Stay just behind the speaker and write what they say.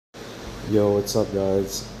Yo, what's up,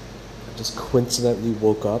 guys? I just coincidentally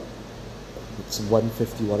woke up. It's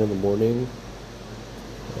 1:51 in the morning,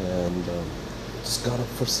 and just got up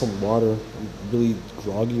for some water. I'm really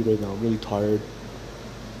groggy right now. I'm really tired.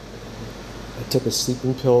 I took a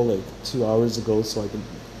sleeping pill like 2 hours ago, so I can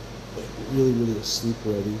like really asleep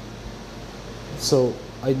already. So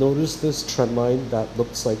I noticed this trend line that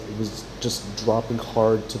looks like it was just dropping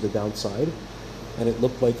hard to the downside, and it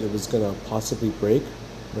looked like it was gonna possibly break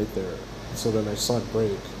right there. So then I saw it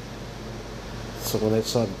break. So when I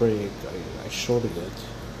saw it break, I shorted it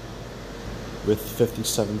with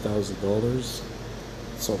 $57,000.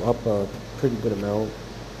 So I'm up a pretty good amount.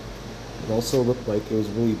 It also looked like it was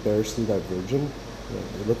really bearishly divergent.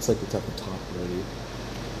 It looks like it's at the top already.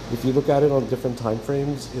 If you look at it on different time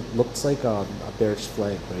frames, it looks like a bearish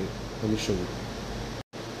flag, right? Let me show you.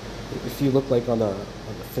 If you look like on a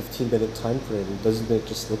 15-minute time frame, doesn't it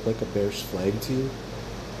just look like a bearish flag to you?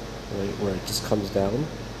 Right, where it just comes down,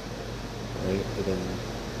 right? And then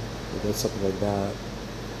it does something like that.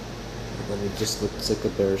 And then it just looks like a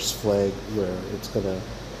bearish flag where it's gonna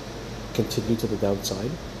continue to the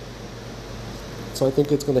downside. So I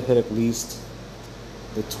think it's gonna hit at least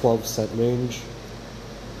the 12 cent range.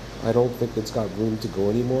 I don't think it's got room to go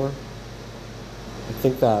anymore. I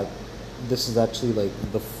think that this is actually like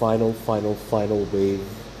the final wave,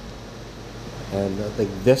 and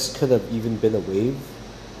like this could have even been a wave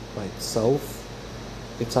by itself.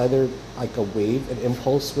 It's either like a wave, an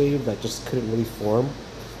impulse wave that just couldn't really form,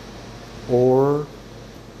 or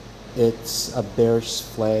it's a bearish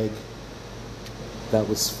flag that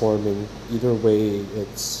was forming. Either way,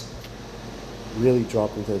 it's really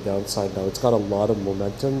dropping to the downside now. It's got a lot of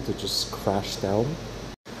momentum to just crash down.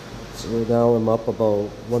 So right now I'm up about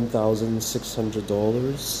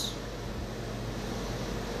 $1,600.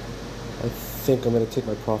 I think I'm gonna take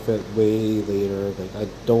my profit way later. Like, I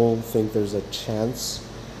don't think there's a chance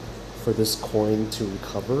for this coin to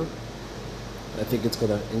recover. I think it's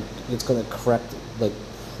gonna correct like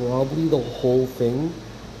probably the whole thing.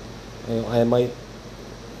 I might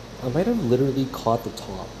have literally caught the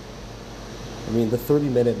top. I mean, the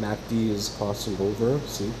 30-minute MACD is crossing over.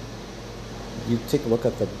 See, you take a look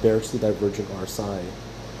at the bearishly diverging RSI.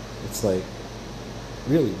 It's like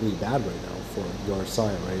really bad right now for the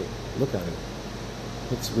RSI, right? Look at it.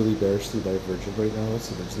 It's really bearishly divergent right now,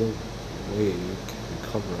 so there's no way you can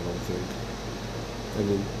recover, I don't think. I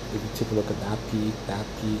mean, if you take a look at that peak, and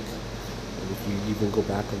if you even go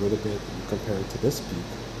back a little bit and compare it to this peak,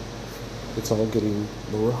 it's all getting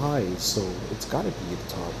lower highs, so it's got to be at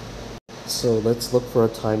the top. So let's look for a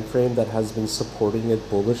time frame that has been supporting it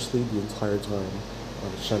bullishly the entire time.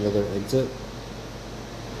 On a chandelier exit,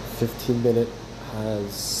 15-minute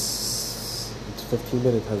has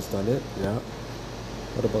 15-minute has done it, yeah.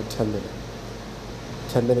 What about 10-minute?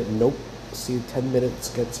 10-minute, nope. See, 10 minutes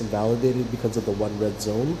gets invalidated because of the one red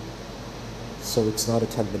zone, so it's not a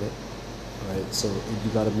 10-minute, right? So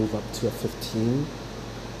you got to move up to a 15,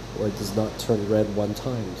 or it does not turn red one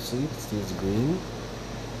time. See, it stays green.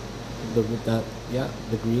 The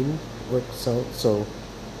green works out, so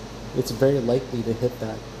it's very likely to hit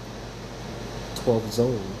that 12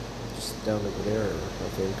 zone, just down over there, I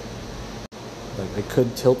think. Like, I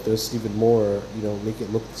could tilt this even more, make it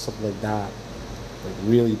look something like that, like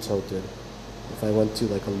really tilted. If I went to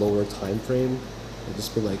like a lower time frame, I'd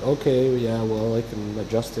just be like, okay, yeah, well, I can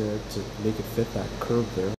adjust it to make it fit that curve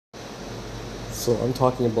there. So I'm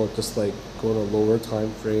talking about just like going a lower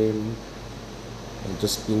time frame and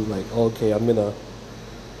just being like, oh, okay, I'm gonna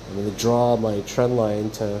draw my trend line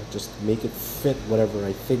to just make it fit whatever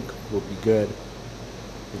I think will be good,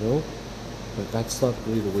 But that's not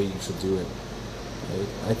really the way you should do it. Right?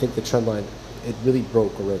 I think the trend line, it really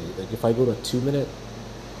broke already. Like, if I go to a 2-minute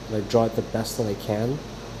and I draw it the best that I can,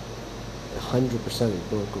 100% it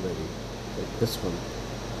broke already. Like this one,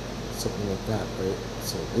 something like that, right?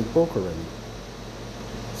 So it broke already.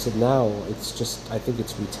 So now it's just, I think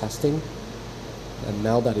it's retesting. And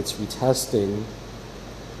now that it's retesting,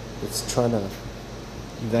 it's trying to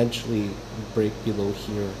eventually break below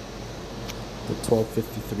here, the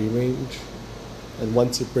 1253 range. And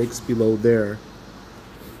once it breaks below there,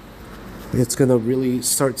 it's gonna really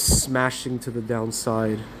start smashing to the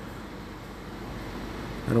downside.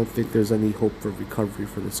 I don't think there's any hope for recovery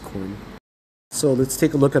for this coin. So let's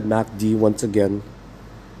take a look at MACD once again.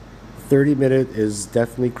 30-minute is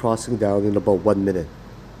definitely crossing down in about 1 minute.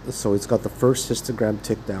 So it's got the first histogram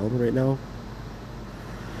tick down right now.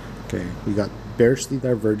 Okay, we got bearishly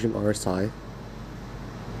diverging RSI,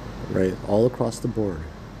 right, all across the board.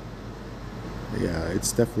 Yeah,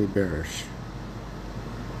 it's definitely bearish.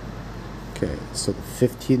 Okay, so the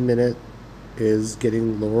 15-minute is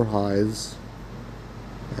getting lower highs,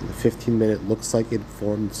 and the 15-minute looks like it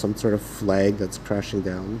formed some sort of flag that's crashing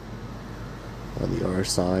down on the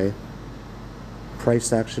RSI.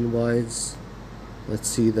 Price action wise, let's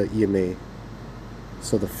see the EMA.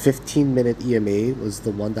 So the 15-minute EMA was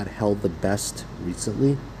the one that held the best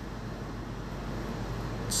recently.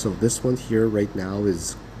 So this one here right now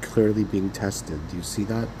is clearly being tested. Do you see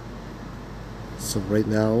that? So right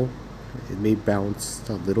now it may bounce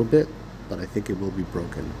a little bit, but I think it will be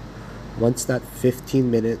broken. Once that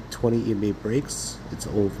 15-minute 20 EMA breaks, it's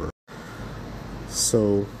over.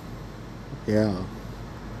 So yeah,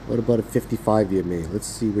 what about a 55 EMA? Let's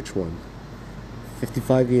see which one.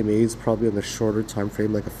 55 EMA is probably on the shorter time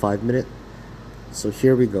frame, like a 5-minute. So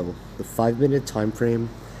here we go. The 5-minute time frame,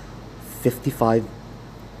 55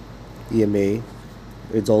 EMA.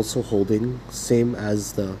 It's also holding, same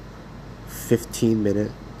as the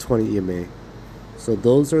 15-minute 20 EMA. So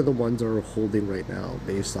those are the ones that are holding right now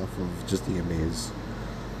based off of just EMAs.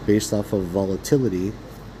 Based off of volatility,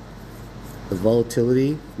 the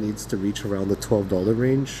volatility needs to reach around the $12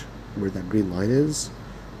 range where that green line is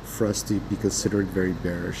for us to be considered very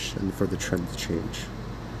bearish and for the trend to change.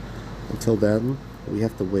 Until then, we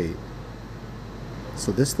have to wait.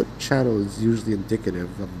 So this little channel is usually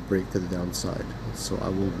indicative of a break to the downside. So I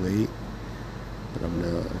will wait, but I'm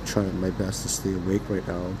gonna try my best to stay awake right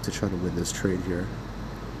now to try to win this trade here.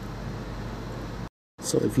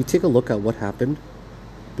 So if you take a look at what happened,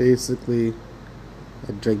 basically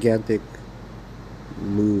a gigantic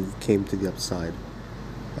move came to the upside.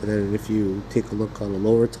 And then if you take a look on a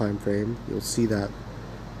lower time frame, you'll see that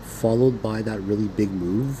followed by that really big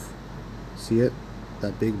move. See it?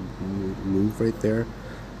 That big move right there.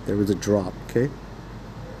 There was a drop, okay?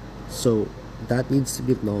 So that needs to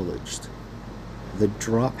be acknowledged. The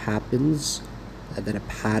drop happens and then a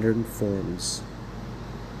pattern forms.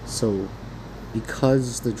 So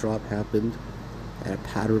because the drop happened and a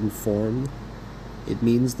pattern formed, it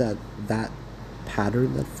means that that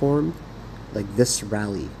pattern that formed, like this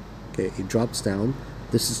rally, okay, it drops down.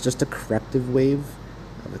 This is just a corrective wave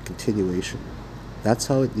of a continuation. That's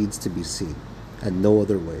how it needs to be seen, and no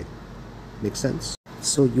other way. Make sense?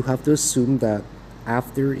 So you have to assume that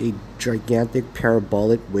after a gigantic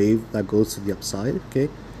parabolic wave that goes to the upside, okay,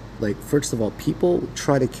 like first of all, people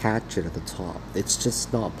try to catch it at the top. It's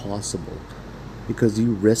just not possible because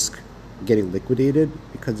you risk getting liquidated,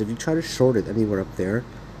 because if you try to short it anywhere up there,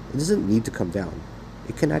 it doesn't need to come down.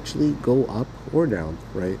 It can actually go up or down,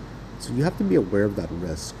 right? So you have to be aware of that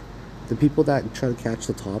risk. The people that try to catch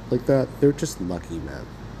the top like that, they're just lucky, man.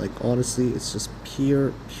 Like honestly, it's just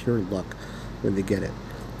pure luck when they get it.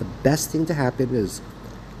 The best thing to happen is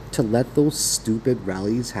to let those stupid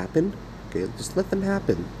rallies happen. Okay, just let them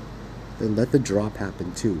happen. Then let the drop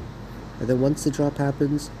happen too. And then once the drop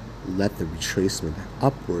happens, let the retracement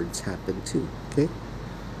upwards happen too. Okay?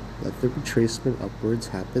 Let the retracement upwards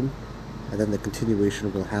happen, and then the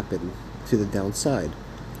continuation will happen to the downside.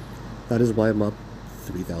 That is why I'm up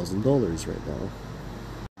 $3,000 right now.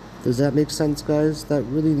 Does that make sense, guys? That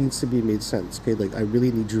really needs to be made sense, okay? Like, I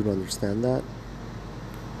really need you to understand that.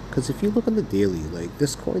 Because if you look on the daily, like,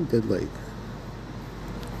 this coin did, like,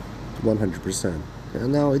 100%.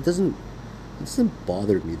 And now it doesn't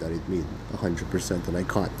bother me that it made 100% and I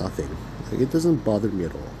caught nothing. Like, it doesn't bother me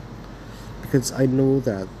at all. Because I know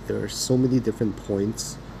that there are so many different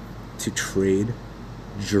points to trade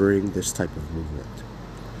during this type of movement.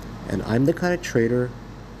 And I'm the kind of trader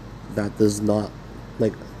that does not,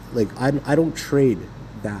 I don't trade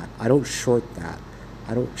that. I don't short that.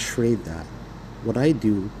 I don't trade that. What I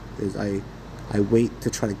do is I wait to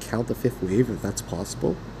try to count the fifth wave if that's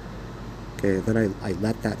possible. Okay, then I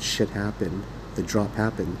let that shit happen, the drop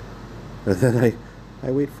happen, and then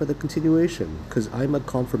I wait for the continuation, because I'm a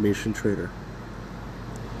confirmation trader.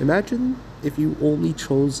 Imagine if you only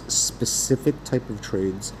chose specific type of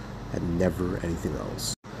trades and never anything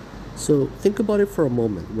else. So think about it for a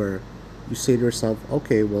moment where you say to yourself,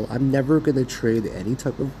 okay, well, I'm never going to trade any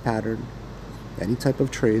type of pattern, any type of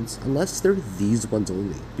trades, unless they're these ones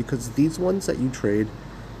only. Because these ones that you trade,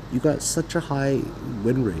 you got such a high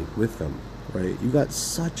win rate with them, right? You got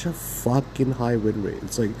such a fucking high win rate.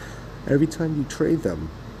 It's like every time you trade them,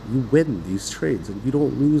 you win these trades and you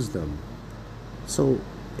don't lose them. So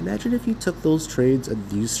imagine if you took those trades and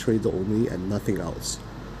these trades only and nothing else.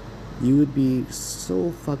 You would be so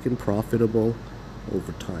fucking profitable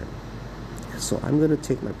over time. So I'm going to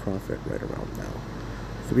take my profit right around now.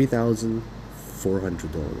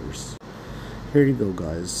 $3,400. Here you go,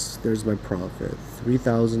 guys. There's my profit.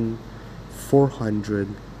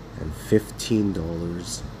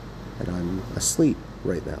 $3,415. And I'm asleep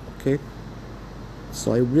right now, okay?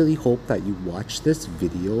 So I really hope that you watch this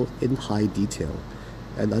video in high detail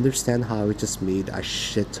and understand how I just made a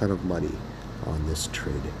shit ton of money on this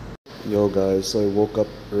trade. Yo guys, so I woke up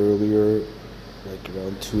earlier, like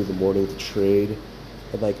around 2 in the morning to trade,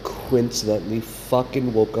 and I coincidentally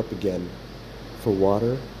fucking woke up again for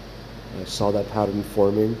water. I saw that pattern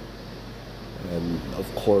forming, and of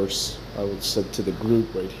course I would said to the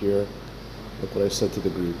group right here, look what I said to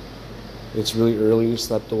the group. It's really early,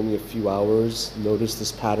 slept only a few hours, notice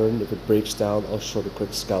this pattern, if it breaks down, I'll short a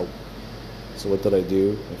quick scalp. So what did I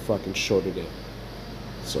do? I fucking shorted it.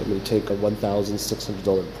 So I'm gonna take a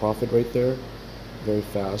 $1,600 profit right there, very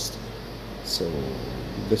fast. So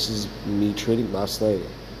this is me trading last night,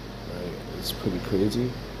 right? It's pretty crazy.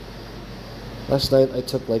 Last night I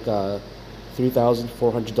took like a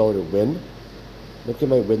 $3,400 win. Look at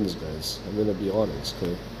my wins, guys. I'm gonna be honest,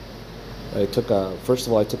 okay? I took first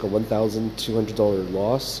of all, I took a $1,200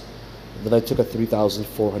 loss, and then I took a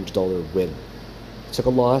 $3,400 win. I took a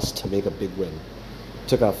loss to make a big win.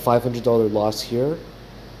 Took a $500 loss here,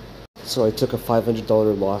 so I took a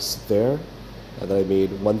 $500 loss there, and then I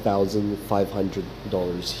made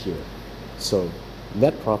 $1,500 here. So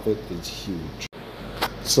net profit is huge.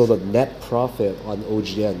 So the net profit on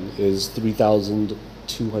OGN is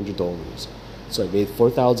 $3,200. So I made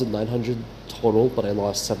 $4,900 total, but I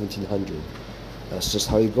lost $1,700. That's just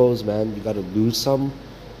how it goes, man. You gotta lose some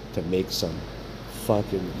to make some.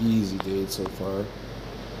 Fucking easy, dude, so far.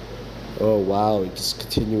 Oh wow, it's just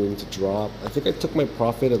continuing to drop. I think I took my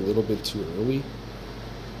profit a little bit too early.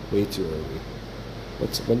 Way too early.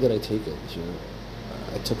 When did I take it here?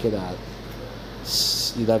 I took it at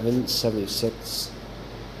 11.76.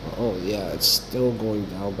 Oh yeah, it's still going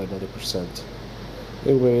down by another percent.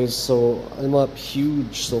 Anyways, so I'm up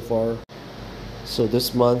huge so far. So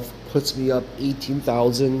this month puts me up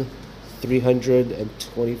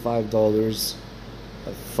 $18,325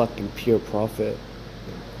 of fucking pure profit.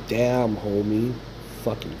 Damn, homie.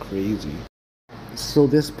 Fucking crazy. So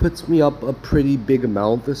this puts me up a pretty big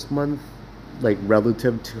amount this month, like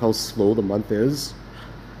relative to how slow the month is.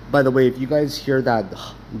 By the way, if you guys hear that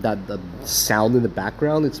sound in the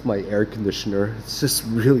background, it's my air conditioner. It's just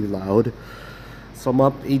really loud. So I'm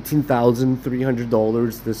up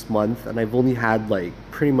 $18,300 this month, and I've only had like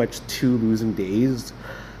pretty much 2 losing days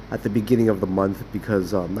at the beginning of the month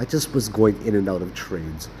because I just was going in and out of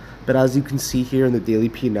trades. But as you can see here in the daily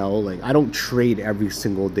P&L, like I don't trade every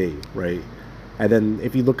single day, right? And then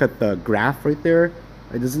if you look at the graph right there,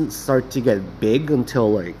 it doesn't start to get big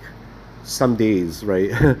until like some days,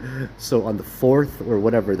 right? So on the 4th or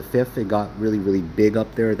whatever, the 5th, it got really, really big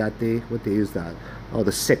up there that day. What day is that? Oh,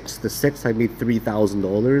 the 6th. The 6th, I made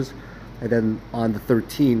 $3,000. And then on the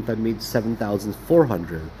 13th, I made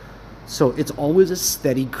 $7,400. So it's always a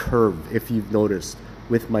steady curve, if you've noticed,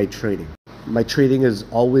 with my trading. My trading is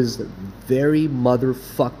always very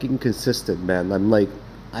motherfucking consistent, man. I'm like,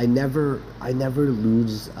 I never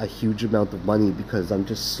lose a huge amount of money because I'm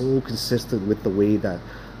just so consistent with the way that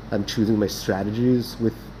I'm choosing my strategies,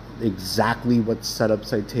 with exactly what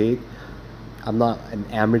setups I take. I'm not an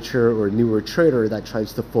amateur or newer trader that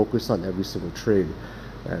tries to focus on every single trade.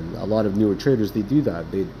 And a lot of newer traders, they do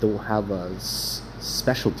that. They don't have a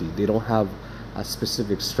specialty. They don't have a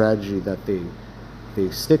specific strategy that they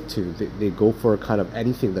stick to. They go for kind of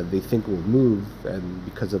anything that they think will move, and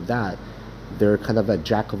because of that, they're kind of a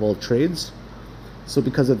jack of all trades. So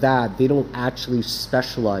because of that, they don't actually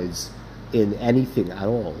specialize in anything at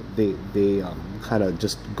all. They kind of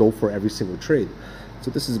just go for every single trade. So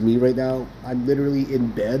this is me right now. I'm literally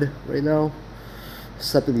in bed right now.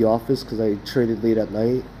 Slept in the office because I traded late at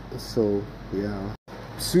night. So yeah,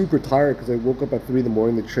 super tired because I woke up at 3 in the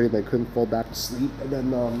morning to trade and I couldn't fall back to sleep. And then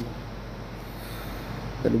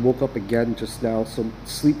woke up again just now. So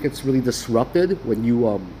sleep gets really disrupted when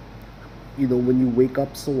you you know, when you wake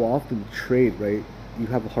up so often to trade, right? You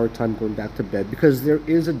have a hard time going back to bed because there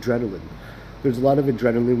is adrenaline. There's a lot of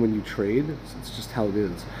adrenaline when you trade. It's just how it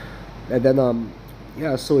is. And then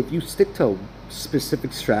yeah, so if you stick to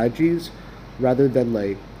specific strategies rather than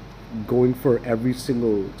like going for every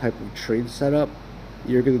single type of trade setup,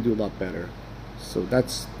 you're gonna do a lot better. So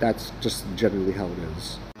that's just generally how it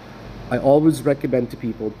is. I always recommend to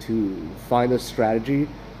people to find a strategy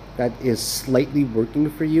that is slightly working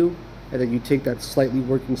for you, and then you take that slightly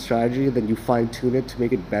working strategy and then you fine tune it to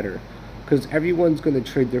make it better. Because everyone's going to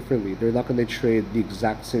trade differently. They're not going to trade the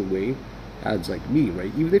exact same way as like me,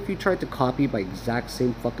 right? Even if you try to copy my exact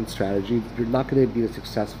same fucking strategy, you're not going to be as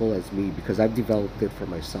successful as me because I've developed it for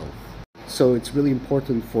myself. So it's really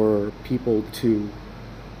important for people to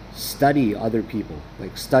study other people,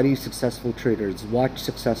 like study successful traders, watch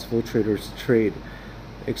successful traders trade,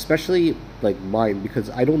 especially like mine, because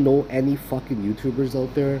I don't know any fucking YouTubers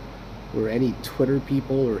out there or any Twitter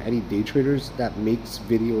people or any day traders that makes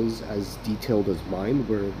videos as detailed as mine,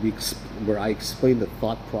 where I explain the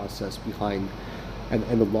thought process behind and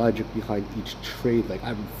the logic behind each trade. Like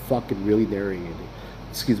I'm fucking really narrating it.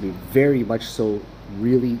 Excuse me, very much so,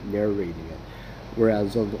 really narrating it.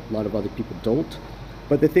 Whereas a lot of other people don't.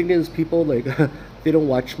 But the thing is, people like they don't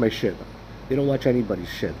watch my shit. They don't watch anybody's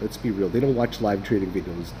shit. Let's be real. They don't watch live trading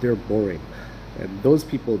videos. They're boring. And those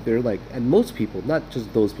people, they're like, and most people, not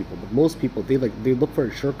just those people, but most people, they look for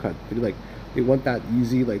a shortcut. They want that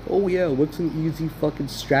easy, like, oh yeah, what's an easy fucking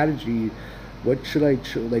strategy? What should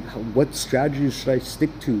what strategy should I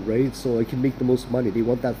stick to, right? So I can make the most money. They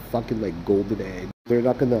want that fucking like golden egg. They're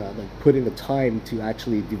not gonna like put in the time to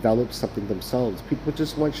actually develop something themselves. People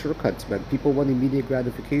just want shortcuts, man. People want immediate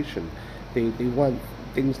gratification. They want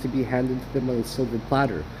things to be handed to them on a silver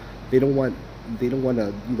platter. They don't want to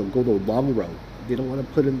go the long route. They don't want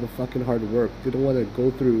to put in the fucking hard work. They don't want to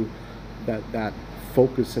go through that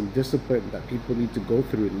focus and discipline that people need to go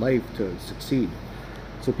through in life to succeed.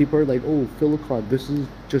 So people are like, oh, Philakone, this is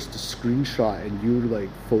just a screenshot and you're like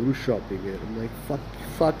photoshopping it. I'm like,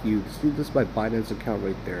 fuck you. This is my Binance account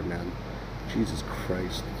right there, man. Jesus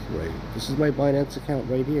Christ, right? This is my Binance account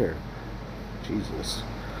right here. Jesus.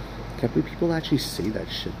 Can't believe people actually say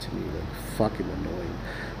that shit to me. Like, fucking annoying.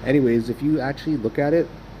 Anyways, if you actually look at it,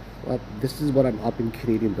 well, this is what I'm up in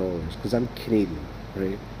Canadian dollars, because I'm Canadian,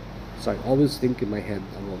 right? So I always think in my head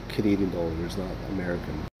about Canadian dollars, not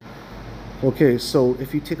American. Okay, so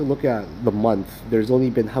if you take a look at the month, there's only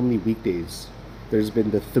been how many weekdays? There's been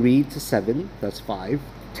the 3 to 7, that's 5,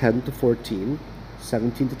 10 to 14,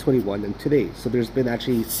 17 to 21, and today. So there's been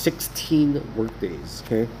actually 16 work days,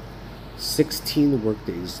 okay? 16 work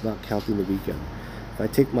days, not counting the weekend. If I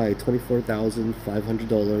take my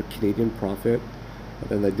 $24,500 Canadian profit, and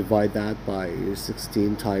then I divide that by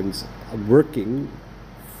 16 times working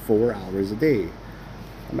 4 hours a day,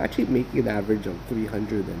 I'm actually making an average of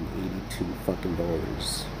 $382 fucking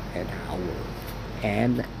dollars an hour.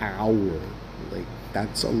 An hour. Like,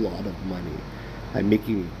 that's a lot of money. I'm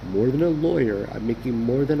making more than a lawyer. I'm making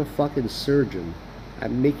more than a fucking surgeon.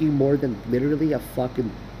 I'm making more than literally a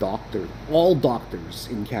fucking doctor. All doctors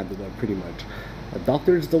in Canada, pretty much.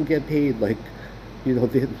 Doctors don't get paid like,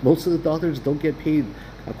 most of the doctors don't get paid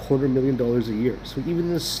 $250,000 a year. So even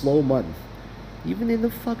in a slow month, even in a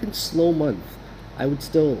fucking slow month, I would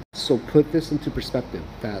still. So put this into perspective,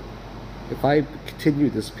 that if I continue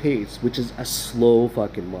this pace, which is a slow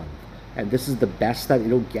fucking month, and this is the best that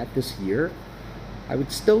it'll get this year, I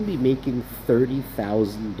would still be making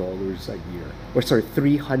 $30,000 a year. Or sorry,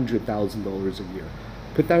 $300,000 a year.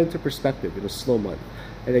 Put that into perspective in a slow month.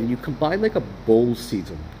 And then you combine like a bull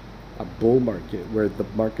season, a bull market where the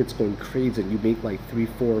market's going crazy and you make like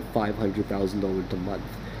 $300,000, $400,000, $500,000 a month,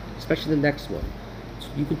 especially the next one. So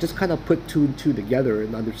you can just kind of put two and two together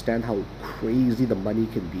and understand how crazy the money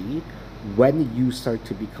can be when you start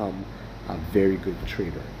to become a very good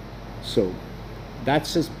trader. So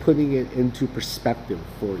that's just putting it into perspective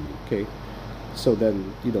for you, okay? So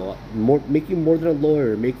then, making more than a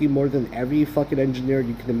lawyer, making more than every fucking engineer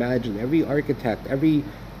you can imagine, every architect, every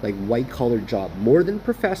like white collar job, more than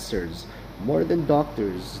professors, more than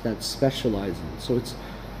doctors that specialize in it. So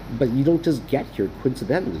but you don't just get here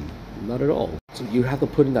coincidentally, not at all. So you have to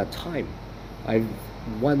put in that time. I've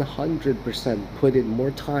 100% put in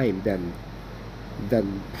more time than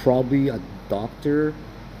probably a doctor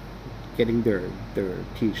getting their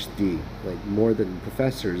PhD, like more than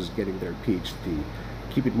professors getting their PhD.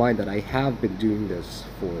 Keep in mind that I have been doing this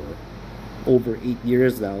for over 8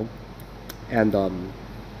 years now, and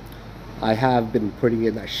I have been putting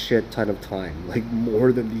in a shit ton of time, like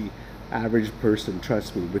more than the average person,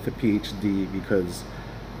 trust me, with a PhD, because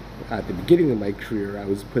at the beginning of my career I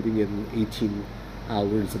was putting in 18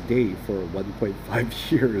 hours a day for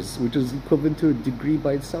 1.5 years, which is equivalent to a degree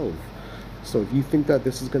by itself. So if you think that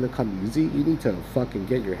this is going to come easy, you need to fucking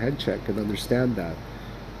get your head checked and understand that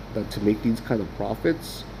to make these kind of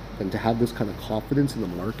profits and to have this kind of confidence in the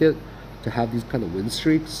market, to have these kind of win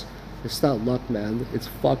streaks, it's not luck, man. It's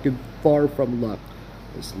fucking far from luck.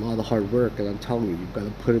 It's a lot of hard work, and I'm telling you, you've got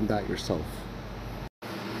to put in that yourself.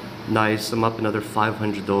 Nice, I'm up another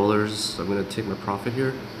 $500. I'm going to take my profit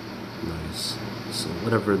here. Nice. So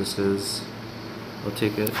whatever this is, I'll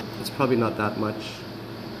take it. It's probably not that much.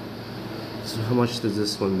 So how much does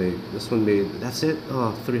this one make? This one made, that's it?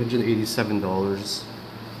 Oh, $387.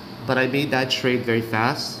 But I made that trade very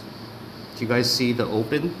fast. Do you guys see the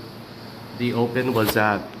open? The open was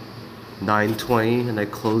at 9:20 and I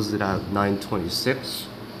closed it at 9:26.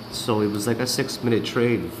 So it was like a 6-minute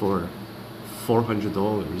trade for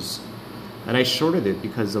 $400, and I shorted it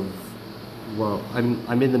because of, well,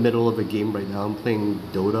 I'm in the middle of a game right now. I'm playing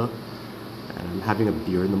Dota, and I'm having a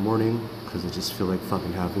beer in the morning because I just feel like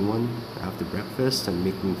fucking having one after breakfast. I'm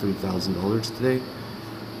making $3,000 today.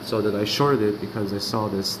 So then I shorted it because I saw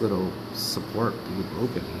this little support being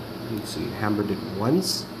broken. You can see, hammered it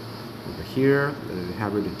once over here, and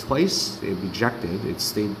hammered it twice. It rejected. It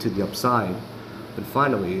stayed to the upside, but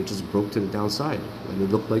finally it just broke to the downside, and it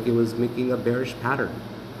looked like it was making a bearish pattern.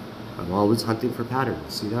 I'm always hunting for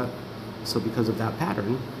patterns. See that? So because of that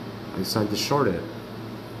pattern, I decided to short it,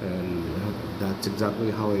 and that's exactly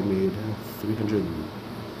how I made 300,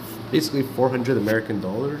 basically 400 American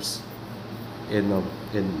dollars in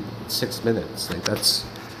 6 minutes. Like that's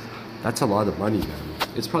a lot of money, man.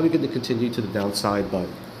 It's probably going to continue to the downside, but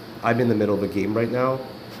I'm in the middle of a game right now,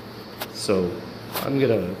 so I'm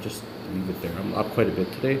gonna just leave it there. I'm up quite a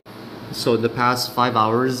bit today. So in the past 5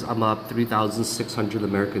 hours, I'm up 3,600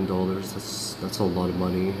 American dollars. That's a lot of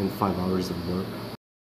money in 5 hours of work.